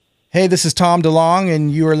Hey, this is Tom DeLong, and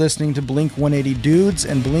you are listening to Blink 180 Dudes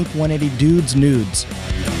and Blink 180 Dudes Nudes.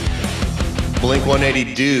 Blink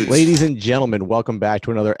 180 Dudes. Ladies and gentlemen, welcome back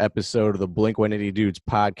to another episode of the Blink 180 Dudes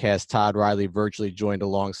podcast. Todd Riley virtually joined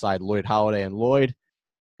alongside Lloyd Holiday. And Lloyd,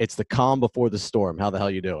 it's the calm before the storm. How the hell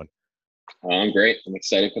you doing? I'm great. I'm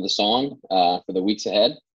excited for the song, for the weeks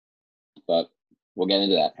ahead, but we'll get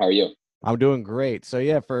into that. How are you? I'm doing great. So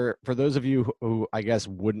yeah, for those of you who I guess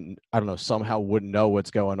somehow wouldn't know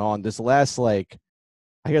what's going on, this last 2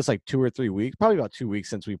 or 3 weeks, probably about 2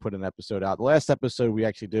 weeks since we put an episode out. The last episode we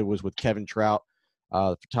actually did was with Kevin Trout,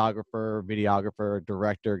 photographer, videographer,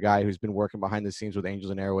 director, guy who's been working behind the scenes with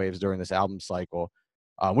Angels and Airwaves during this album cycle,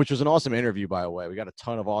 which was an awesome interview, by the way. We got a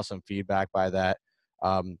ton of awesome feedback by that.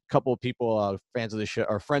 Couple of people, friends of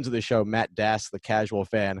the show, Matt Dass, the casual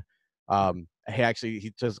fan. He's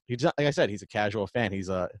like I said, he's a casual fan. He's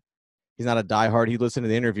not a diehard. He listened to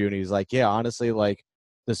the interview and he's like, yeah, honestly, like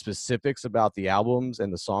the specifics about the albums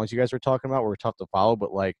and the songs you guys were talking about were tough to follow,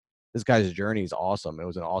 but like this guy's journey is awesome. It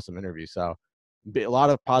was an awesome interview. So a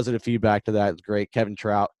lot of positive feedback to that. It's great. Kevin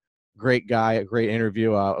Trout, great guy, a great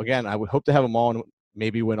interview. Again, I would hope to have him on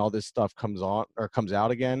maybe when all this stuff comes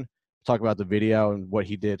out again, talk about the video and what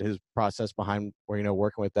he did, his process behind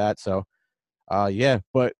working with that. So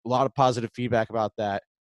but a lot of positive feedback about that.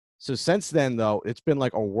 So since then, though, it's been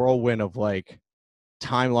like a whirlwind of like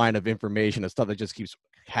timeline of information and stuff that just keeps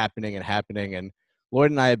happening. And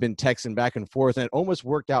Lloyd and I have been texting back and forth, and it almost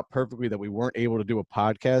worked out perfectly that we weren't able to do a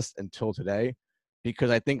podcast until today,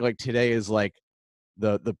 because I think like today is like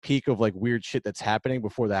the peak of like weird shit that's happening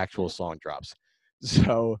before the actual song drops.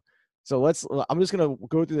 So I'm just going to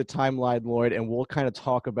go through the timeline, Lloyd, and we'll kind of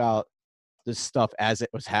talk about this stuff as it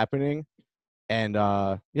was happening. And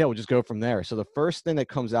we'll just go from there. So the first thing that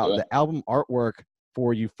comes out, the album artwork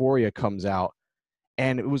for Euphoria comes out,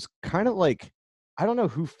 and it was kind of like, I don't know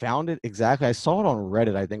who found it exactly. I saw it on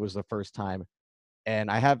Reddit, I think was the first time. And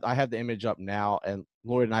I have the image up now, and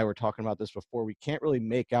Lloyd and I were talking about this before. We can't really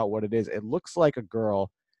make out what it is. It looks like a girl.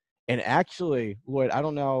 And actually, Lloyd, I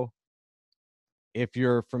don't know if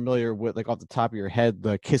you're familiar with, like off the top of your head,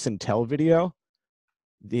 the Kiss and Tell video.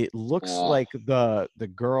 It looks like the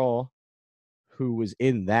girl who was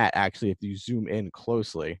in that, actually, if you zoom in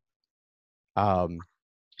closely. I'm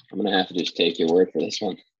gonna have to just take your word for this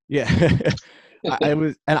one. Yeah.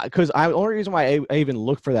 The only reason why I even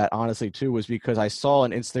looked for that, honestly, too, was because I saw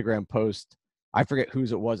an Instagram post. I forget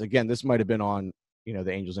whose it was. Again, this might have been on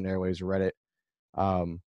the Angels and Airwaves Reddit,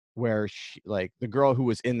 where she, like the girl who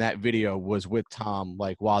was in that video was with Tom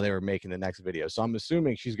like while they were making the next video. So I'm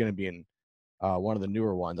assuming she's going to be in one of the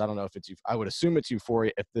newer ones. I don't know if it's, I would assume it's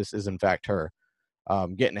Euphoria if this is in fact her.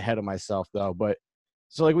 Getting ahead of myself though, but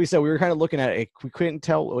so like we said, we were kind of looking at it. We couldn't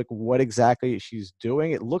tell like what exactly she's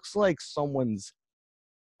doing. It looks like someone's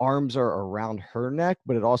arms are around her neck,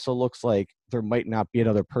 but it also looks like there might not be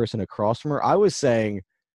another person across from her. I was saying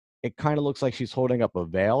it kind of looks like she's holding up a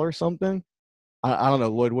veil or something. I don't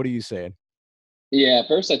know, Lloyd, what are you saying? Yeah, at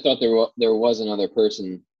first I thought there was another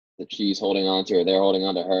person that she's holding on to, or they're holding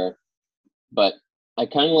on to her, but I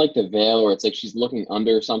kind of like the veil where it's like she's looking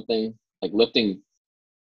under something, like lifting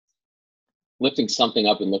something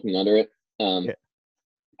up and looking under it.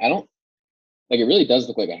 I don't like, it really does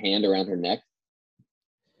look like a hand around her neck.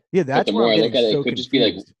 Yeah, that's the more I look at it, it could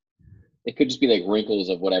just be like wrinkles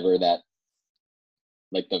of whatever that,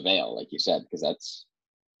 like the veil, like you said, because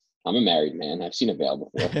I'm a married man. I've seen a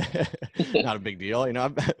veil before. Not a big deal,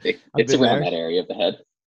 it's around that area of the head.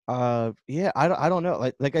 I don't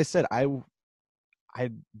know. Like I said, I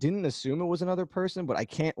didn't assume it was another person, but I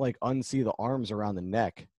can't like unsee the arms around the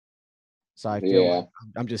neck. So I feel like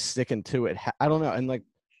I'm just sticking to it. I don't know. And like,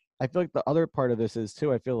 I feel like the other part of this is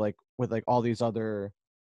too, I feel like with like all these other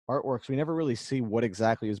artworks, we never really see what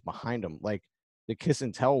exactly is behind them. Like the Kiss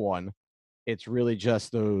and Tell one, it's really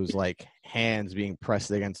just those like hands being pressed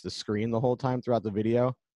against the screen the whole time throughout the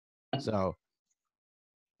video. So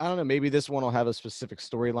I don't know, maybe this one will have a specific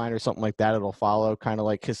storyline or something like that. It'll follow kind of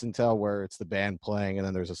like Kiss and Tell, where it's the band playing and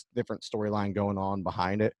then there's a different storyline going on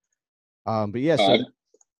behind it. But yeah,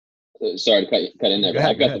 sorry to cut in there, but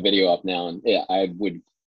I've got the video up now, and yeah, I would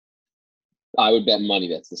bet money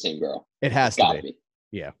that's the same girl. It has to be.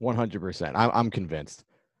 Yeah, 100%. I'm convinced.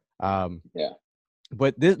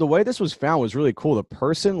 But the way this was found was really cool. The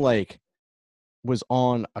person like was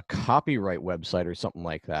on a copyright website or something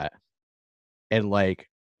like that, and like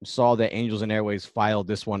saw that Angels and Airwaves filed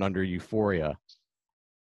this one under Euphoria.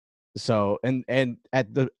 So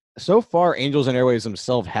so far, Angels and Airwaves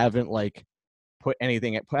themselves haven't like put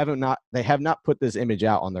anything. They have not put this image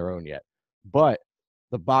out on their own yet. But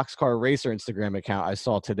the Boxcar Racer Instagram account I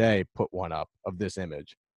saw today put one up of this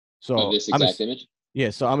image. So this exact image. yeah,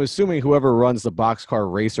 so I'm assuming whoever runs the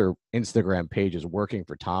Boxcar Racer Instagram page is working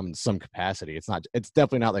for Tom in some capacity. It's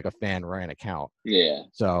definitely not like a fan ran account. Yeah.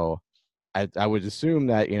 So I would assume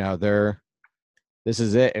that, this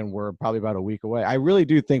is it, and we're probably about a week away. I really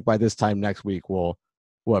do think by this time next week we'll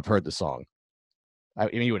have heard the song. I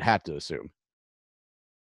mean, you would have to assume.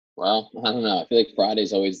 Well, I don't know. I feel like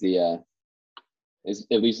Friday's always is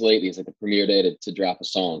at least lately, it's like the premiere day to drop a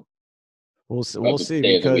song. We'll see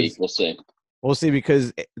Day of the week. because We'll see. we'll see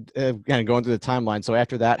because again, going through the timeline. So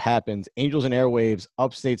after that happens, Angels and Airwaves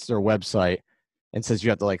updates their website and says you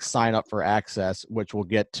have to like sign up for access, which we'll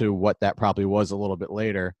get to what that probably was a little bit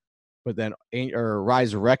later. But then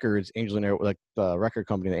Rise Records, Angels and Airwaves, like the record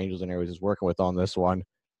company that Angels and Airwaves is working with on this one,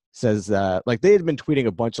 says that like they had been tweeting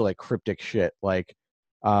a bunch of like cryptic shit. Like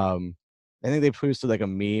I think they posted like a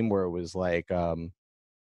meme where it was like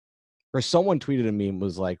or someone tweeted a meme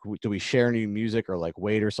was like, do we share any music or like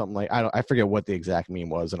wait or something? Like I forget what the exact meme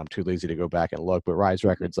was, and I'm too lazy to go back and look. But Rise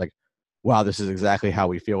Records like, wow, this is exactly how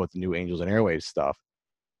we feel with the new Angels and Airwaves stuff.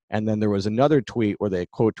 And then there was another tweet where they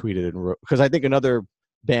quote tweeted and because I think another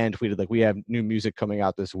band tweeted like, we have new music coming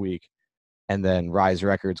out this week. And then Rise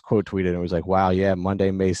Records quote tweeted and was like, wow, yeah,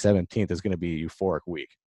 Monday, May 17th is going to be a euphoric week.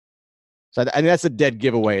 So I mean, that's a dead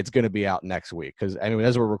giveaway. It's going to be out next week because I mean,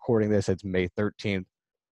 as we're recording this, it's May 13th.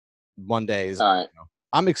 Mondays. All right.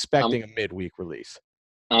 I'm expecting a midweek release.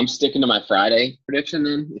 I'm sticking to my Friday prediction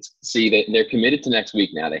then. They're committed to next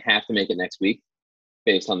week now. They have to make it next week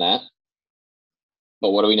based on that.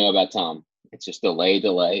 But what do we know about Tom? It's just delay.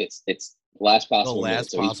 It's last possible minute.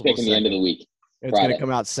 So he's picking the end of the week. It's going to come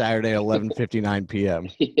out Saturday, 11:59 p.m.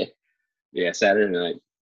 Yeah, Saturday night.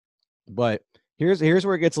 But here's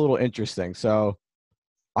where it gets a little interesting. So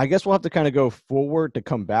I guess we'll have to kind of go forward to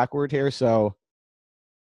come backward here. So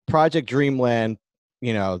Project Dreamland,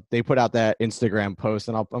 they put out that Instagram post,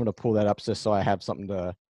 and I'm going to pull that up just so I have something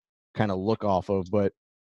to kind of look off of. But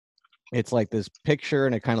it's like this picture,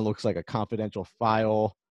 and it kind of looks like a confidential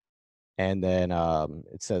file. And then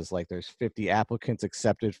it says like there's 50 applicants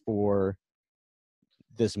accepted for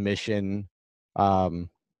this mission.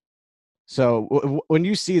 So when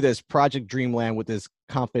you see this Project Dreamland with this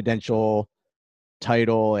confidential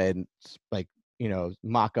title and like,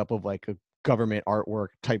 mock-up of like a government artwork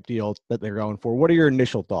type deal that they're going for, what are your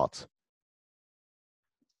initial thoughts?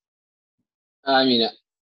 I mean,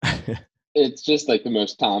 it's just like the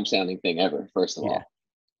most Tom sounding thing ever, first of all.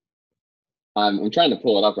 I'm trying to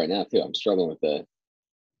pull it up right now too. I'm struggling with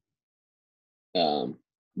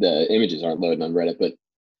the images aren't loading on Reddit, but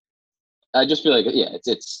I just feel like,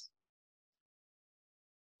 it's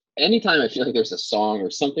anytime I feel like there's a song or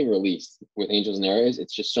something released with Angels and Airwaves,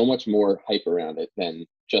 it's just so much more hype around it than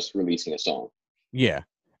just releasing a song. Yeah.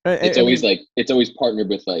 It's always partnered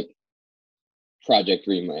with like Project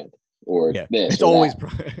Dreamland or this. It's always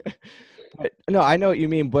no, I know what you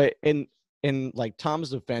mean, but in like Tom's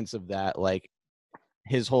defense of that, like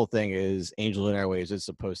his whole thing is Angels and Airwaves is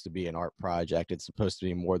supposed to be an art project. It's supposed to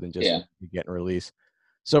be more than just getting released.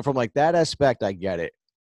 So from like that aspect, I get it.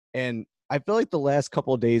 And I feel like the last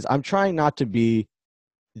couple of days, I'm trying not to be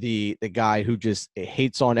the guy who just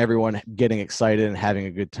hates on everyone getting excited and having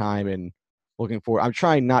a good time and looking forward. I'm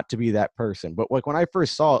trying not to be that person. But like when I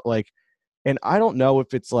first saw it, like, and I don't know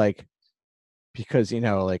if it's like because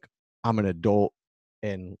like I'm an adult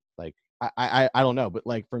and like I don't know, but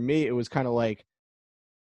like for me it was kind of like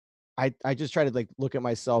I just try to like look at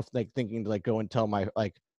myself like thinking to like go and tell my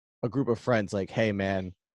like a group of friends like, hey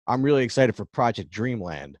man, I'm really excited for Project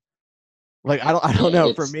Dreamland. Like I don't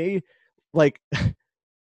know. For me, like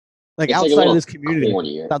like outside like of this community,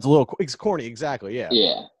 corny. That's a little it's corny, exactly. Yeah.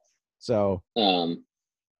 Yeah. So like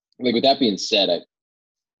with that being said,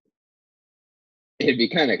 it'd be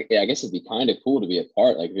kind of I guess it'd be kind of cool to be a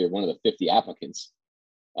part, like if you're one of the 50 applicants.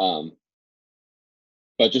 But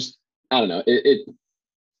just I don't know,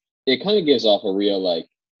 it kind of gives off a real like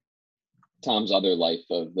Tom's other life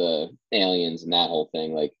of the aliens and that whole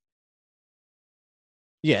thing, like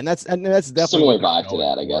and that's definitely similar vibe to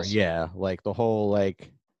that, I guess. Yeah, like the whole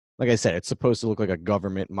like I said, it's supposed to look like a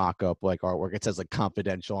government mock-up like artwork. It says like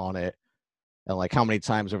confidential on it. And like how many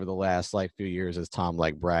times over the last like few years has Tom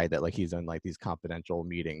like bragged that like he's in like these confidential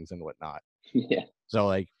meetings and whatnot. Yeah. So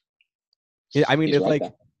like, I mean, if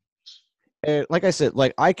right like I said,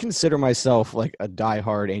 like I consider myself like a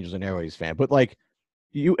diehard Angels and Airwaves fan, but like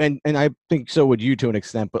you and I think so would you to an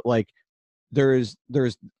extent, but like there's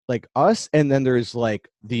like us and then there's like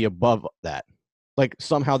the above that. Like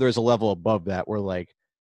somehow there's a level above that where like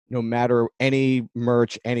no matter any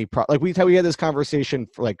merch, any like we had this conversation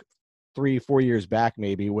for like 3-4 years back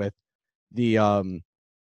maybe with the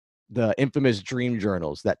the infamous dream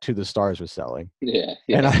journals that To the Stars was selling. Yeah.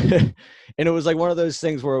 And Yeah. and it was like one of those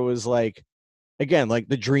things where it was like, again, like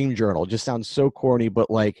the dream journal just sounds so corny, but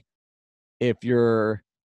like if you're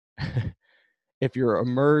if you're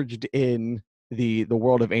immersed in the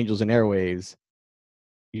world of Angels and Airwaves,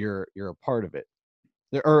 you're a part of it.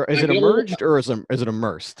 Or is I it can almost- emerged or is it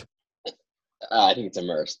immersed? I think it's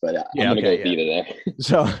immersed, but Yeah, I'm gonna okay, go with either there.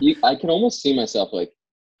 So I can almost see myself like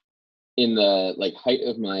in the like height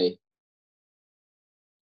of my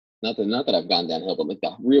not that I've gone downhill, but like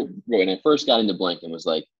the real when I first got into Blink and was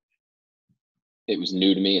like it was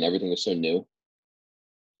new to me and everything was so new.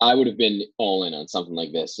 I would have been all in on something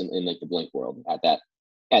like this in like the Blink world at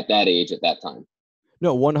that age at that time.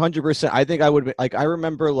 no, 100%. I think I would be like, I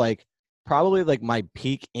remember like probably like my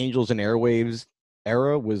peak Angels and Airwaves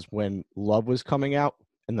era was when Love was coming out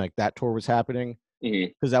and like that tour was happening. Hmm.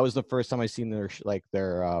 Because that was the first time I seen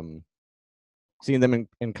seeing them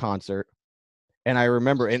in concert. And I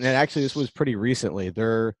remember, and actually this was pretty recently.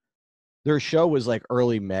 Their show was like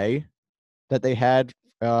early May that they had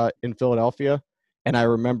in Philadelphia. And I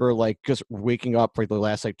remember like just waking up for the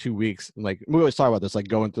last like 2 weeks, and like we always talk about this, like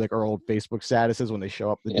going through like our old Facebook statuses when they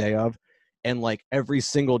show up the day of, and like every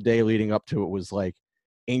single day leading up to it was like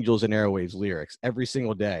Angels and Airwaves lyrics every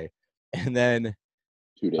single day. And then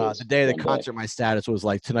 2 days. the day of the 1 day. concert, my status was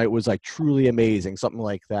like tonight was like truly amazing, something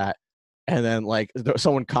like that. And then like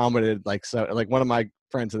someone commented like, so like one of my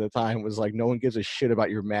friends at the time was like, no one gives a shit about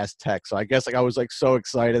your mass text. So I guess like I was like so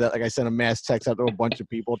excited that like I sent a mass text out to a bunch of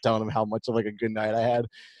people telling them how much of like a good night I had.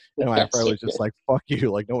 And my That's friend so was just good. like, fuck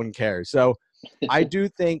you, like no one cares. So I do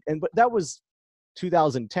think, but that was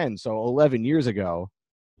 2010, so 11 years ago.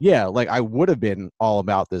 Yeah, like I would have been all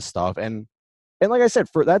about this stuff. And like I said,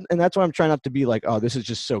 for that, and that's why I'm trying not to be like, oh, this is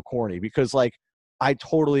just so corny, because like I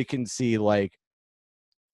totally can see like,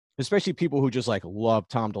 especially people who just like love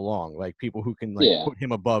Tom DeLonge, like people who can like Yeah. put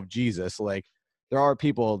him above Jesus. Like there are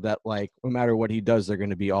people that like no matter what he does, they're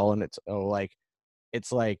going to be all in it. So like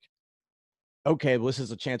it's like, okay, well, this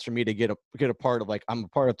is a chance for me to get a part of like, I'm a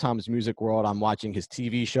part of Tom's music world. I'm watching his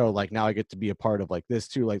TV show. Like now I get to be a part of like this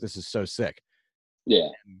too. Like this is so sick. Yeah.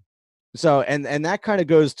 So and that kind of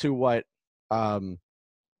goes to what that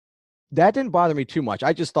didn't bother me too much.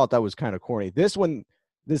 I just thought that was kind of corny. This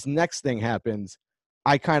next thing happens,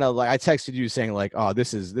 I kind of like I texted you saying like, oh,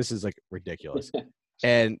 this is like ridiculous.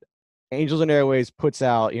 And Angels and Airwaves puts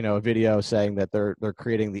out, a video saying that they're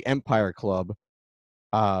creating the Empire Club,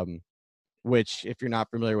 which if you're not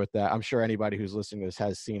familiar with that, I'm sure anybody who's listening to this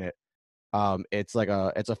has seen it. It's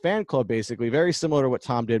a fan club basically, very similar to what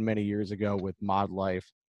Tom did many years ago with Mod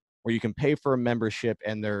Life, where you can pay for a membership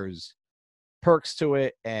and there's perks to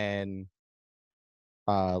it and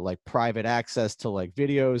like private access to like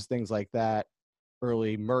videos, things like that,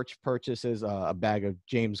 early merch purchases, a bag of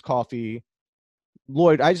James coffee.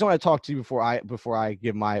 Lloyd, I just want to talk to you before I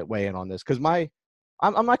give my way in on this, because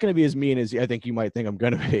I'm not going to be as mean as I think you might think I'm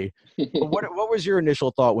going to be. But what was your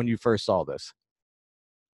initial thought when you first saw this?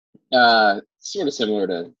 Sort of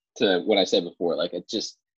similar to what I said before. Like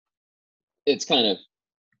it's kind of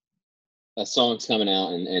a song's coming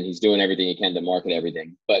out and he's doing everything he can to market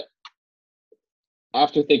everything. But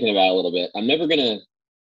after thinking about it a little bit, I'm never gonna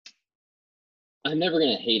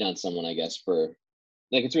hate on someone, I guess, for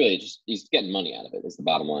like it's really just he's getting money out of it is the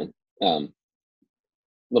bottom line. A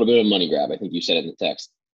little bit of a money grab, I think you said it in the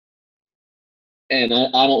text. And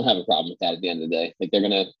I don't have a problem with that at the end of the day. Like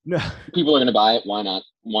people are gonna buy it. Why not?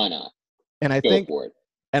 Why not? And I Go think for it.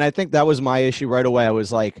 And I think that was my issue right away. I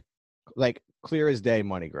was like clear as day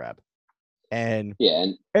money grab. And yeah,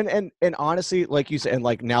 and honestly, like you said, and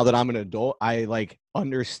like now that I'm an adult, I like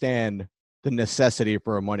understand the necessity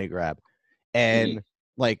for a money grab. And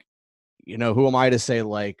like, who am I to say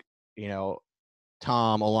like,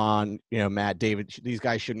 Tom, Alon, Matt, David, these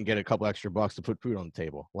guys shouldn't get a couple extra bucks to put food on the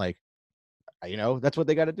table. Like, that's what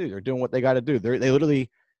they got to do. They're doing what they got to do. They literally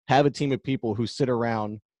have a team of people who sit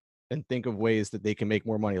around and think of ways that they can make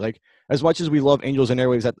more money. Like as much as we love Angels and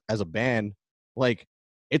Airwaves as a band, like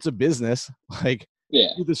it's a business. Like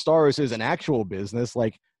the Stars is an actual business.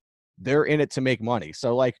 Like they're in it to make money.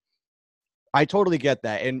 So like, I totally get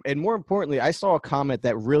that. And more importantly, I saw a comment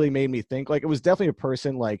that really made me think. Like it was definitely a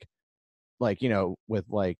person like with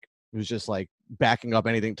like who's just like backing up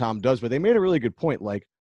anything Tom does, but they made a really good point. Like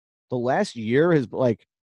the last year has like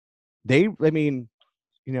they haven't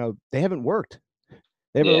worked.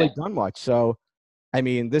 They haven't really done much. So I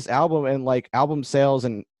mean, this album and like album sales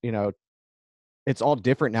and it's all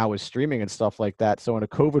different now with streaming and stuff like that. So in a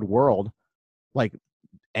COVID world, like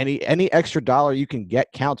any extra dollar you can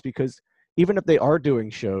get counts, because even if they are doing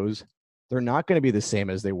shows, they're not going to be the same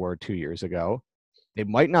as they were 2 years ago. They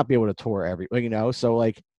might not be able to tour so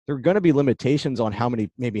like there are going to be limitations on how many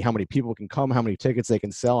people can come, how many tickets they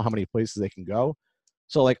can sell, how many places they can go.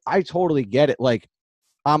 So like I totally get it. Like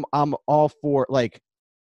I'm all for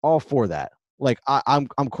that. Like I'm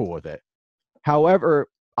cool with it. However,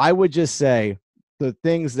 I would just say the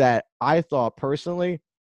things that I thought personally,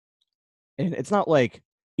 and it's not like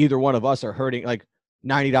either one of us are hurting. Like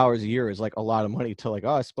 $90 a year is like a lot of money to like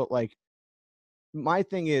us, but like my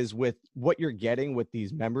thing is with what you're getting with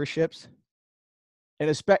these memberships,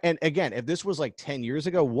 and again, if this was like 10 years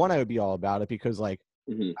ago, one, I would be all about it because like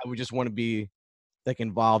Mhm. I would just want to be like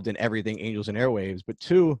involved in everything Angels and Airwaves. But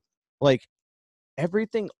two, like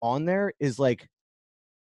everything on there is like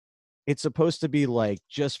it's supposed to be like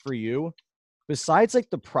just for you. Besides like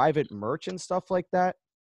the private merch and stuff like that,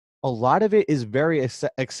 a lot of it is very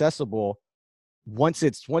accessible once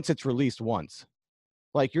it's released once.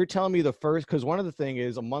 Like you're telling me because one of the thing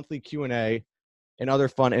is a monthly Q&A and other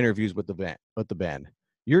fun interviews with the band.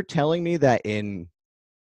 You're telling me that in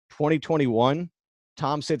 2021,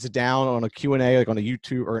 Tom sits down on a Q&A like on a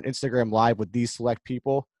YouTube or an Instagram live with these select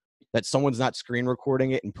people, that someone's not screen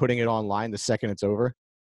recording it and putting it online the second it's over?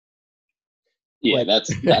 Yeah, Like, that's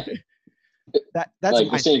that's like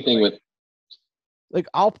my the same thing with. like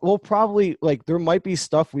we'll probably like there might be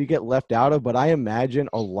stuff we get left out of, but I imagine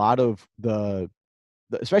a lot of the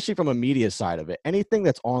especially from a media side of it, anything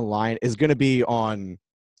that's online is going to be on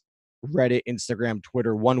Reddit, Instagram,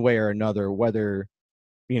 Twitter, one way or another, whether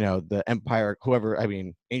the Empire, whoever,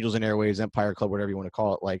 Angels and Airwaves, Empire Club, whatever you want to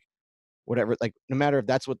call it, like whatever, like no matter if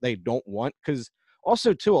that's what they don't want. Because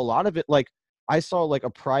also too, a lot of it, like I saw like a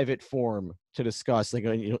private forum to discuss like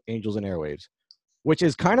Angels and Airwaves, which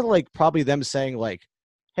is kind of like probably them saying like,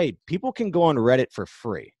 hey, people can go on Reddit for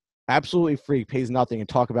free, absolutely free, pays nothing, and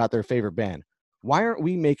talk about their favorite band. Why aren't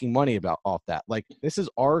we making money off that? Like this is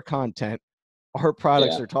our content, our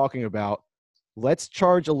products Yeah. are talking about. Let's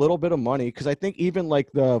charge a little bit of money, because I think even like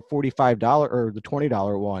the $45 or the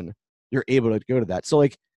 $20 one, you're able to go to that. So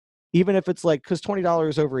like even if it's like, because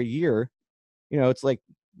 $20 over a year, it's like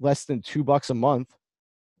less than $2 a month.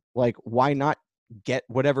 Like why not get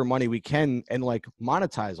whatever money we can and like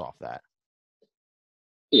monetize off that?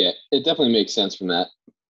 Yeah, it definitely makes sense from that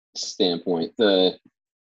standpoint. The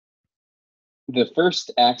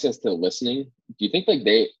first access to listening, do you think like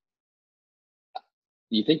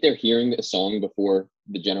they're hearing a song before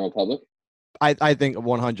the general public? I think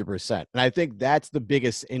 100%. And I think that's the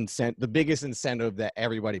biggest incentive that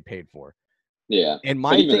everybody paid for. Yeah. And But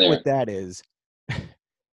my even thing there, with that is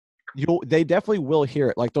they definitely will hear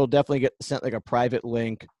it. Like they'll definitely get sent like a private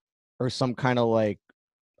link or some kind of like,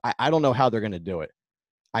 I don't know how they're going to do it.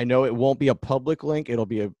 I know it won't be a public link. It'll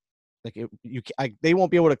be they won't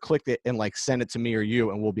be able to click it and like send it to me or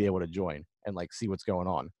you, and we'll be able to join and like see what's going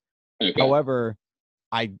on. okay. However,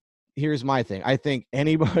 here's my thing. I think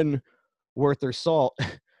anyone worth their salt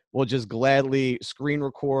will just gladly screen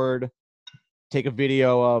record, take a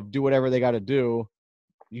video of, do whatever they got to do,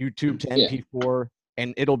 YouTube to Yeah. MP4,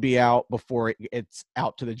 and it'll be out before it's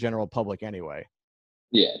out to the general public anyway.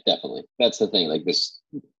 Yeah, definitely. That's the thing. Like this,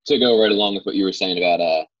 to go right along with what you were saying about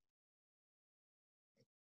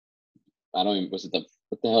I don't even, what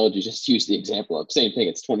the hell did you just use the example of? Same thing.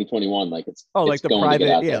 It's 2021. Like it's like the going to get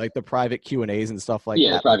private, out yeah, there. like the private Q&As and stuff like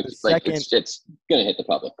Yeah, that. private. The Like second, it's gonna hit the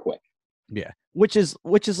public quick. yeah, which is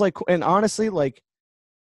like, and honestly, like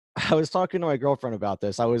I was talking to my girlfriend about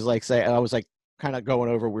this. I was like kind of going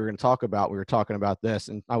over what we were talking about this,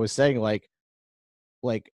 and I was saying like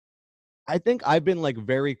I think I've been like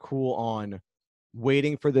very cool on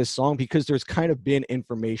waiting for this song because there's kind of been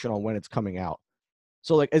information on when it's coming out.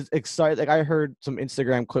 So like it's excited. Like I heard some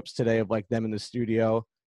Instagram clips today of like them in the studio,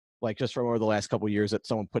 like just from over the last couple of years that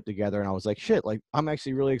someone put together, and I was like, shit, like I'm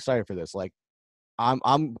actually really excited for this. Like I'm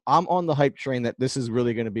on the hype train that this is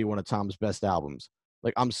really going to be one of Tom's best albums.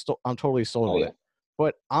 Like I'm totally sold Oh on yeah. it.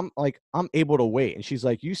 But I'm able to wait. And she's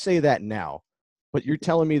like, you say that now, but you're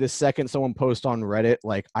telling me the second someone posts on Reddit,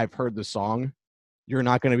 like I've heard the song, you're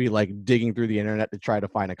not going to be like digging through the internet to try to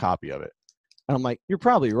find a copy of it. And I'm like, you're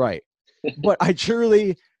probably right. But I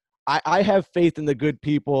truly, I have faith in the good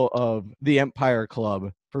people of the Empire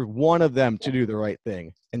Club for one of them to do the right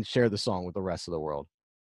thing and share the song with the rest of the world.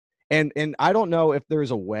 And I don't know if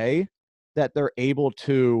there's a way that they're able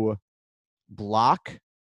to block,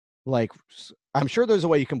 like I'm sure there's a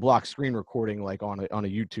way you can block screen recording like on a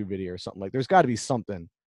YouTube video or something. Like there's got to be something.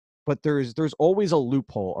 But there's always a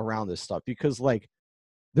loophole around this stuff, because like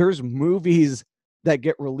there's movies that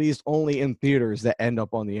get released only in theaters that end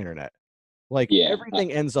up on the internet. Like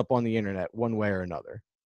everything ends up on the internet one way or another.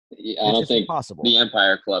 I don't think impossible. the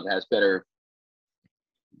Empire Club has better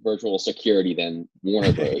virtual security than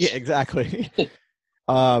Warner Bros. Yeah, exactly.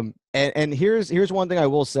 And here's one thing I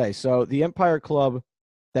will say. So the Empire Club,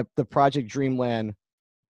 that the Project Dreamland,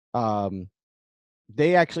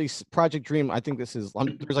 they actually Project Dream. I think this is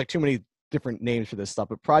there's like too many different names for this stuff,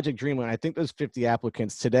 but Project Dreamland. I think there's 50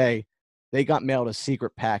 applicants today. They got mailed a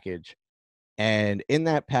secret package, and in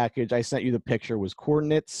that package, I sent you the picture, was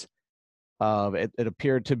coordinates. It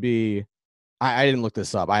appeared to be. I didn't look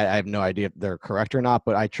this up. I have no idea if they're correct or not,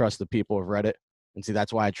 but I trust the people who've read it. And see,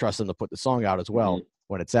 that's why I trust them to put the song out as well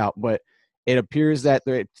when it's out. But it appears that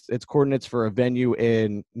it's coordinates for a venue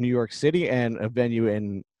in New York City and a venue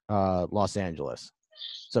in Los Angeles.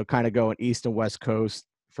 So kind of going east and west coast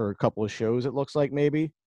for a couple of shows, it looks like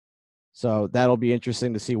maybe. So that'll be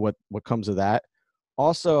interesting to see what comes of that.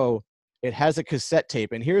 Also, it has a cassette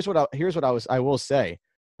tape. And here's what I will say.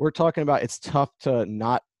 We're talking about it's tough to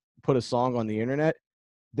not put a song on the internet.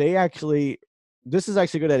 This is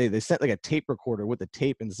actually a good idea. They sent like a tape recorder with a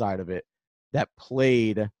tape inside of it that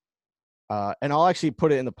played, and I'll actually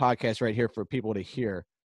put it in the podcast right here for people to hear,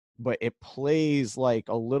 but it plays like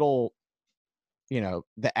a little, the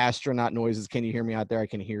astronaut noises. Can you hear me out there? I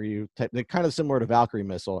can hear you. They're kind of similar to Valkyrie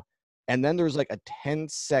Missile. And then there's like a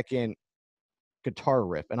 10-second guitar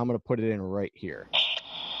riff, and I'm going to put it in right here.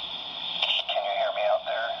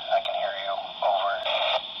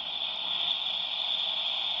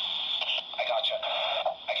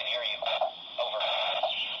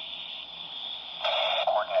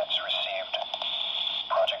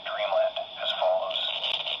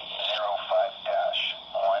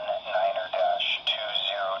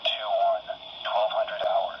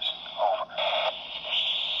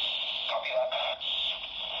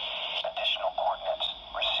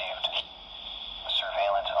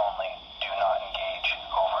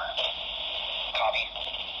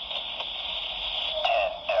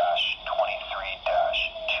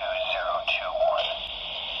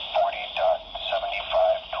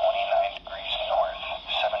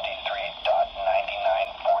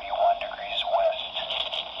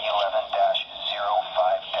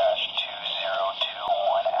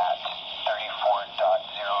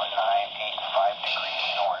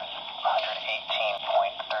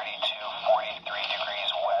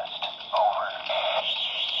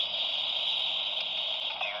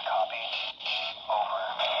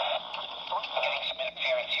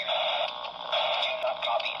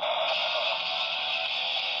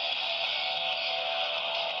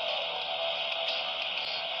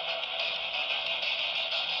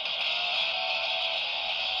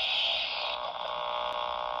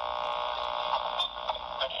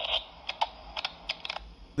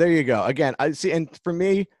 There you go. Again, I see, and for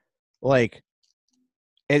me, like,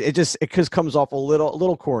 it just comes off a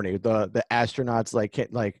little corny. The astronauts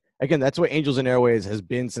again, that's what Angels and Airways has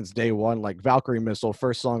been since day one. Like Valkyrie Missile,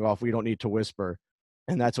 first song off, we don't need to whisper,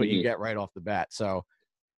 and that's what you get right off the bat. So,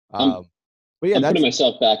 but yeah, I'm putting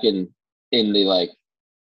myself back in the like,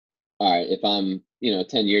 all right, if I'm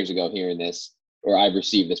 10 years ago hearing this, or I've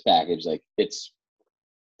received this package, like it's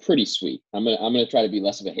pretty sweet. I'm gonna try to be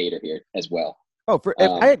less of a hater here as well. Oh,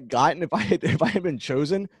 if I had been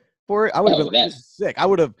chosen for it, I would have been like, sick. I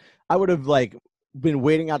would have like been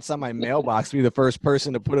waiting outside my mailbox to be the first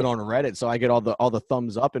person to put it on Reddit, so I get all the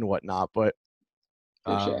thumbs up and whatnot. But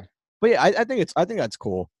sure. But yeah, I think that's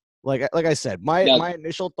cool. Like I said, my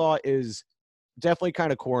initial thought is definitely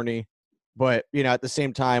kind of corny, but at the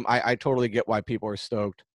same time, I totally get why people are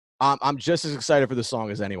stoked. I'm just as excited for the song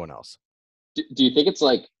as anyone else. Do you think it's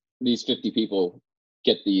like these 50 people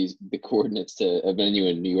get the coordinates to a venue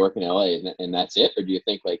in New York and LA and that's it? Or do you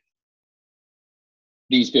think like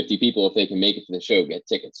these 50 people, if they can make it to the show, get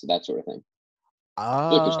tickets, that sort of thing? I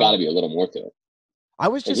feel like there's got to be a little more to it. I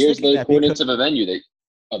was just here's the coordinates of a venue that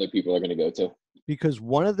other people are going to go to. Because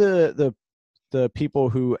one of the people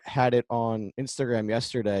who had it on Instagram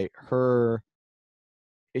yesterday,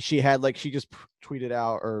 she just tweeted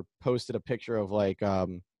out or posted a picture of like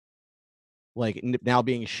now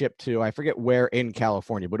being shipped to, I forget where in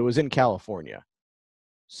California, but it was in California.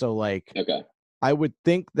 So like, okay, I would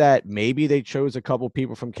think that maybe they chose a couple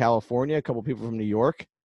people from California, a couple people from New York,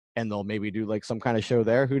 and they'll maybe do like some kind of show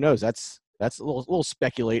there. Who knows? That's a little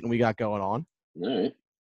speculating we got going on. All right.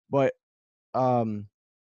 But and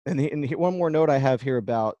one more note I have here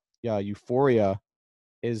about Euphoria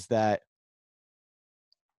is that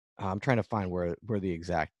I'm trying to find where the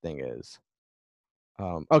exact thing is.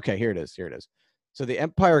 Okay, here it is. So the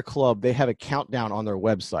Empire Club, they have a countdown on their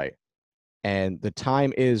website, and the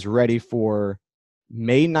time is ready for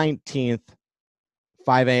May 19th,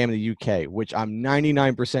 5 a.m. in the UK, which I'm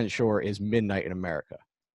 99% sure is midnight in America.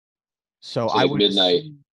 So I would midnight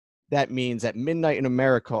that means at midnight in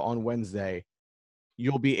America on Wednesday,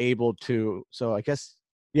 you'll be able to. So I guess,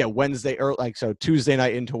 yeah, Wednesday or like so Tuesday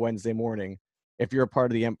night into Wednesday morning. If you're a part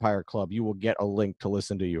of the Empire Club, you will get a link to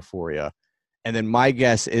listen to Euphoria. And then my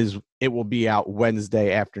guess is it will be out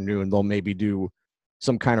Wednesday afternoon. They'll maybe do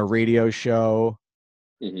some kind of radio show.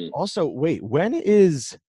 Mm-hmm. Also, wait, when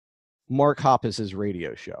is Mark Hoppus's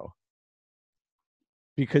radio show?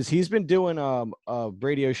 Because he's been doing a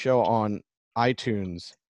radio show on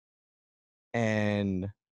iTunes, and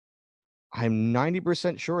I'm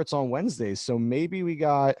 90% sure it's on Wednesdays. So maybe we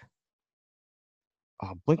got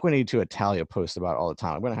Blink-182 Italia posts about it all the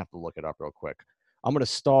time. I'm going to have to look it up real quick. I'm going to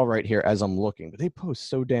stall right here as I'm looking, but they post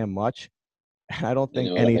so damn much. And I don't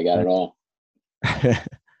think They got it all.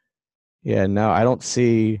 Yeah, no, I don't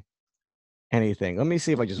see anything. Let me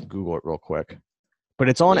see if I just Google it real quick. But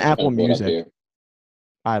it's on Apple Music.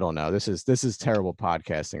 I don't know. This is terrible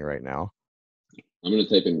podcasting right now. I'm going to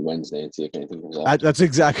type in Wednesday and see if anything comes up. That's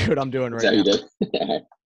exactly what I'm doing right now. You did?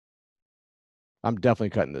 I'm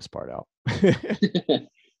definitely cutting this part out.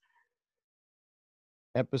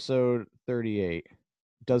 Episode 38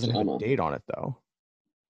 doesn't have a date on it, though.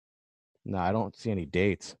 No, I don't see any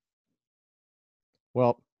dates.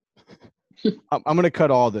 Well, I'm going to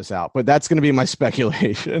cut all this out, but that's going to be my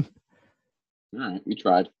speculation. All right, we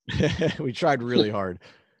tried. We tried really hard.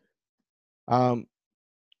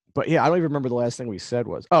 But yeah, I don't even remember the last thing we said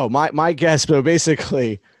was. Oh, my guess. So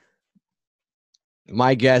basically,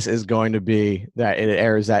 my guess is going to be that it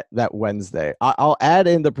airs that Wednesday. I'll add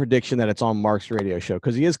in the prediction that it's on Mark's radio show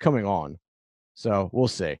because he is coming on. So we'll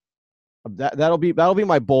see. That'll be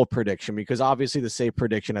my bold prediction, because obviously the safe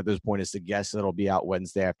prediction at this point is to guess that it'll be out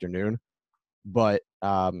Wednesday afternoon. But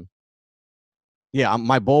yeah,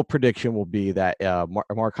 my bold prediction will be that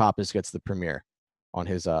Mark Hoppus gets the premiere on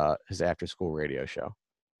his after school radio show.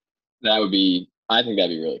 I think that'd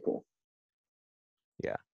be really cool.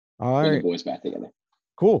 Yeah. All Bring right. the boys back together.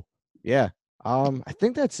 Cool. Yeah. I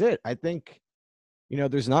think that's it. I think,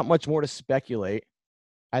 there's not much more to speculate.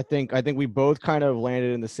 I think we both kind of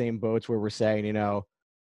landed in the same boats where we're saying,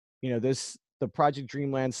 the Project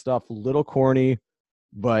Dreamland stuff, a little corny,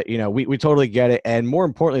 but we totally get it. And more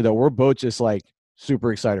importantly, though, we're both just like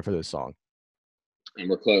super excited for this song. And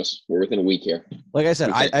we're close. We're within a week here. Like I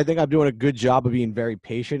said, I think I'm doing a good job of being very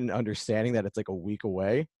patient and understanding that it's like a week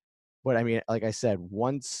away. But I mean, like I said,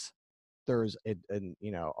 once there's a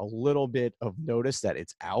little bit of notice that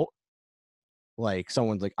it's out, like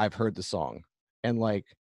someone's like, I've heard the song, and like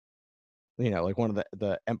one of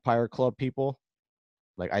the Empire Club people,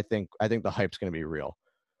 like I think the hype's gonna be real.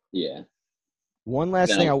 Yeah. One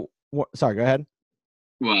last thing. Sorry, go ahead.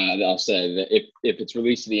 Well, I'll say that if it's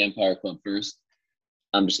released to the Empire Club first,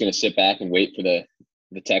 I'm just gonna sit back and wait for the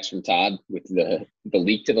text from Todd with the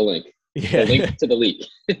leak to the link. Yeah. The link to the leak.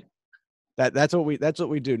 That's what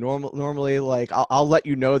we do. Normally, like I'll let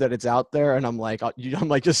you know that it's out there, and I'm like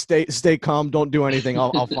just stay calm, don't do anything.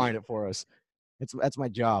 I'll find it for us. That's my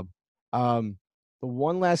job. The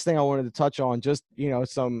one last thing I wanted to touch on, just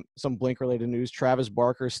some Blink related news. Travis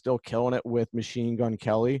Barker's still killing it with Machine Gun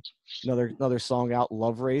Kelly. Another song out,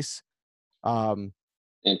 Love Race. And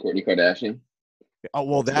Kourtney Kardashian. Oh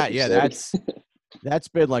well, that's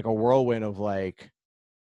been like a whirlwind of like,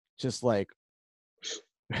 just like.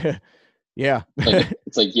 Yeah.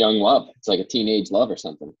 It's like young love. It's like a teenage love or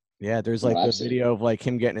something. Yeah, there's like the video of like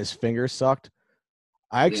him getting his finger sucked.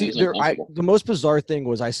 The most bizarre thing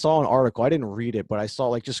was I saw an article. I didn't read it, but I saw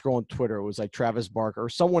like just scrolling Twitter. It was like Travis Barker or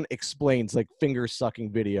someone explains like finger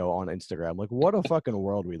sucking video on Instagram. Like, what a fucking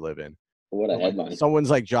world we live in. What a headline. Someone's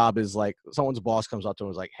like job is like someone's boss comes up to him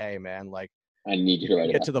and is like, hey man, like I need you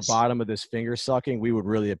to get to the bottom of this finger sucking. We would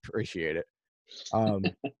really appreciate it.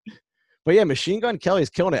 But yeah, Machine Gun Kelly is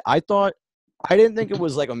killing it. I didn't think it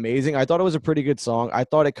was like amazing. I thought it was a pretty good song. I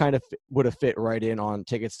thought it kind of would have fit right in on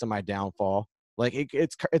Tickets to My Downfall. Like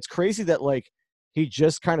it's crazy that like he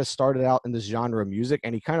just kind of started out in this genre of music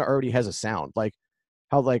and he kind of already has a sound. Like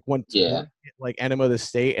how like when like Enema of the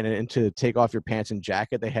State and into Take Off Your Pants and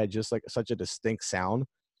Jacket, they had just like such a distinct sound.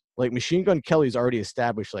 Like Machine Gun Kelly's already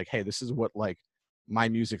established like, hey, this is what like my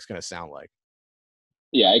music's gonna sound like.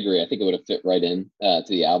 Yeah, I agree. I think it would have fit right in to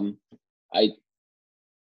the album. I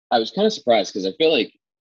was kind of surprised because I feel like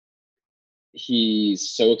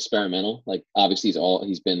he's so experimental. Like obviously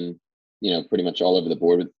he's been, pretty much all over the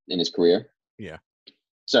board in his career. Yeah.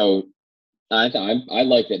 So I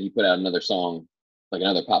like that he put out another song, like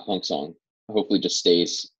another pop punk song. Hopefully just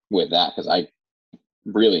stays with that because I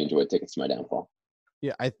really enjoyed Tickets to My Downfall.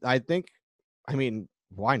 Yeah, I think, I mean,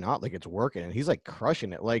 why not? Like it's working and he's like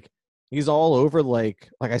crushing it. Like he's all over like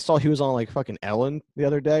I saw he was on like fucking Ellen the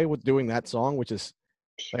other day with doing that song, which is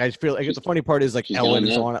Like I just feel like the funny part is like She's Ellen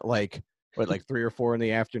going is now. on at like 3 or 4 in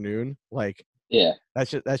the afternoon. Like Yeah.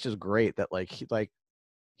 that's just great that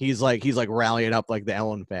he's rallying up like the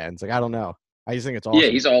Ellen fans. Like I don't know. I just think it's awesome. Yeah,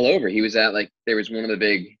 he's all over. He was at there was one of the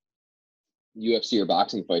big UFC or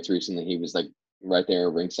boxing fights recently. He was right there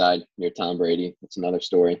ringside near Tom Brady. That's another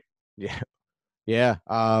story. Yeah. Yeah.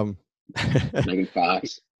 Megan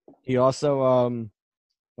Fox. He also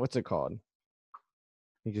what's it called?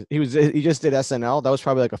 He just did SNL. That was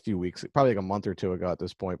probably like a few weeks, probably like a month or two ago at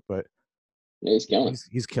this point, but Yeah, he's killing.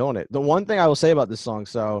 he's killing it. The one thing I will say about this song,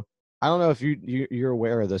 so I don't know if you're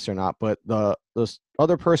aware of this or not, but the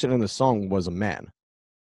other person in the song was a man.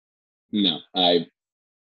 No, I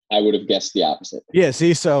would have guessed the opposite. Yeah,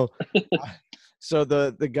 see, so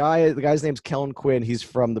the guy's name's Kellen Quinn. He's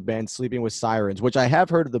from the band Sleeping with Sirens, which I have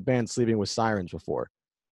heard of the band Sleeping with Sirens before,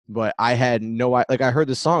 but I had I heard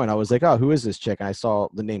the song and I was like, oh, who is this chick? And I saw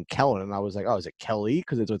the name Kellen and I was like, oh, is it Kelly?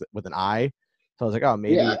 Because it's with an I. So I was like, oh,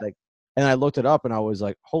 maybe Yeah. and I looked it up and I was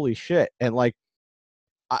like, holy shit! And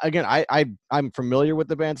I'm familiar with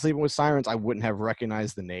the band Sleeping with Sirens. I wouldn't have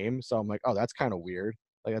recognized the name, so I'm like, oh, that's kind of weird.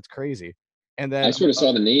 Like that's crazy. And then I sort of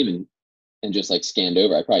saw the name and just scanned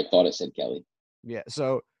over. I probably thought it said Kelly. yeah,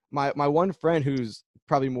 so my one friend who's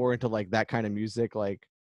probably more into that kind of music, like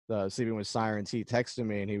the Sleeping with Sirens, he texted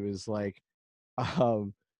me and he was like,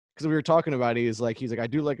 because we were talking about it, he's like, I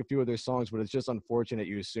do like a few of their songs, but it's just unfortunate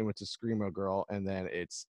you assume it's a screamo girl and then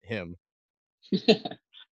it's him.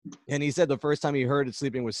 And he said the first time he heard it,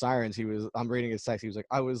 Sleeping with Sirens, I'm reading his text, he was like,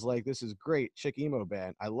 I was like, this is great, chick emo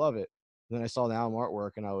band, I love it. And then I saw the album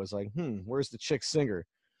artwork and I was like, where's the chick singer?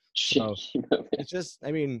 So it's just,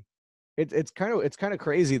 I mean, it's kind of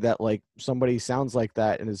crazy that somebody sounds like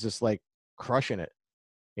that and is just crushing it,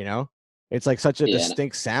 you know? It's such a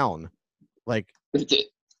distinct sound. I don't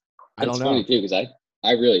know. It's funny too because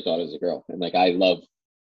I really thought it was a girl, and I love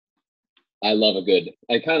a good.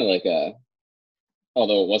 I kind of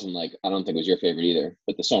although it wasn't I don't think it was your favorite either,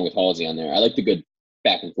 but the song with Halsey on there, I like the good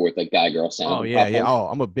back and forth guy girl sound. Oh yeah, yeah. Oh,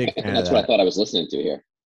 I'm a big fan. And that's of that. what I thought I was listening to here.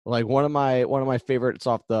 One of my favorites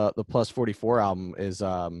off the Plus 44 album is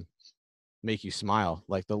Make You Smile,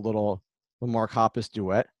 the Mark Hoppus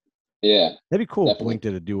duet. Yeah, that'd be cool. Definitely. If Blink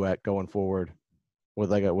did a duet going forward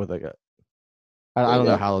with I don't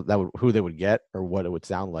know how who they would get or what it would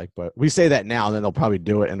sound like, but we say that now and then they'll probably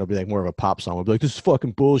do it and it'll be more of a pop song. We'll be like, this is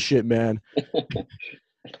fucking bullshit, man.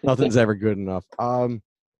 Nothing's ever good enough.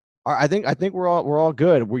 I think we're all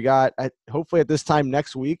good. We got hopefully at this time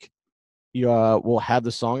next week, we'll have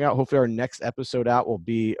the song out. Hopefully our next episode out will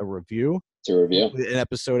be a review. It's a review. An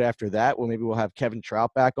episode after that, we'll have Kevin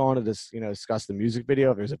Trout back on to discuss the music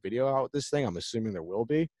video. If there's a video out with this thing, I'm assuming there will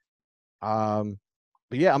be.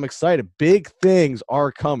 But yeah, I'm excited. Big things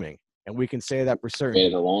are coming, and we can say that for certain.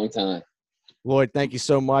 Waited a long time. Lloyd, thank you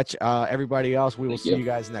so much. Everybody else, we will see you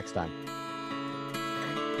guys next time.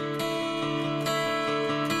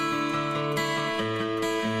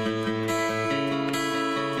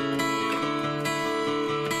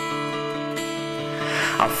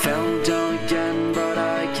 I fell down again, but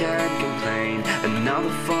I can't complain.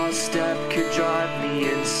 Another false step could drive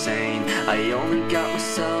me insane. I only got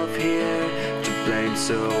myself here to blame,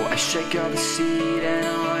 so I shake out the seat and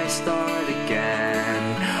I start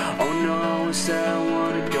again. Oh no, I said I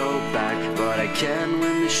wanna go back, but I can't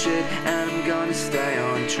win this shit and I'm gonna stay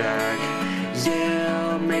on track.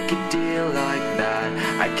 Yeah, I'll make a deal like that.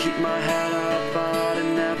 I keep my head up, but I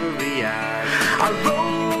never react. I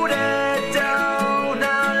wrote it down.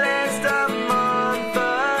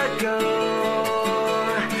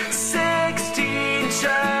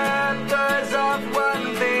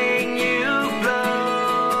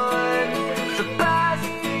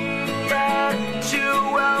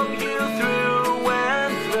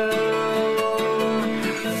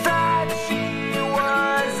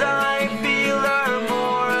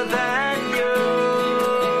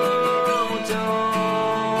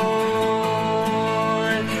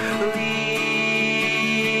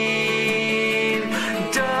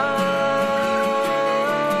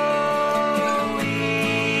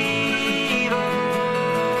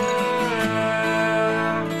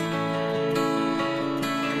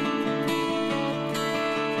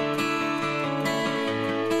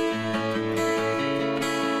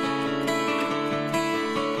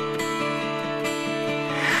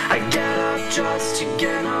 Just to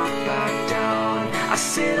get knocked back down. I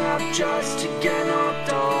sit up just to get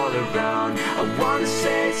knocked all around. I wanna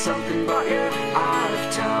say something but you're out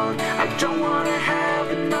of town. I don't wanna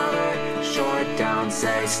have another short down.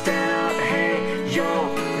 Say stand up, hey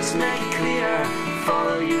yo, let's make it clear.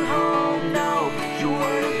 Follow you home, no, you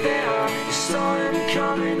weren't there. You saw him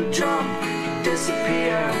come and jump, you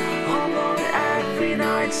disappear.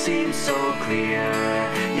 clear.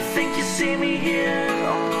 You think you see me here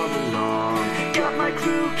all along. Got my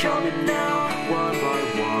crew coming now, 1 by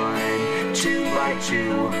 1, 2 by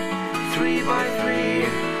 2, 3 by 3,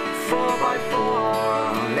 4 by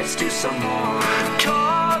 4. Let's do some more.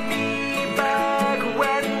 Call me back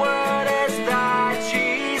when word is that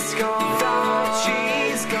she's gone. That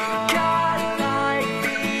she's gone. God like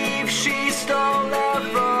thief, she stole it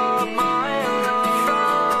from my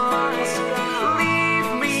lungs. Leave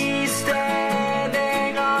me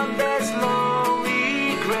standing on this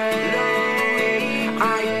lonely grave.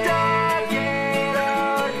 I dug it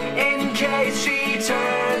out in case she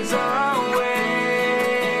turns away.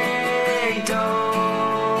 Don't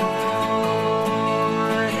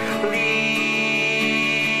leave.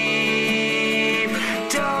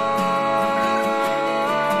 Don't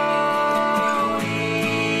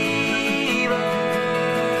leave her.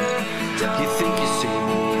 You think you see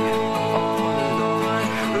me all alone.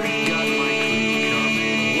 Got my crew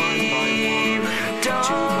coming 1 by 1,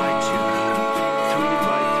 2 by 2, 3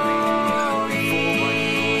 by 3, 4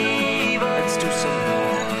 by 4. Let's do some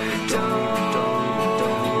more. Don't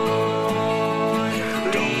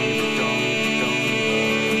leave.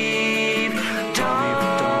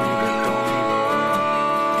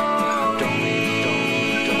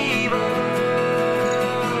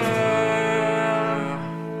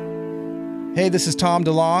 Hey, this is Tom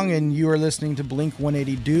DeLong, and you are listening to Blink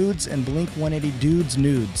 180 Dudes and Blink 180 Dudes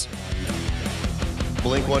Nudes.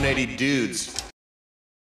 Blink 180 Dudes.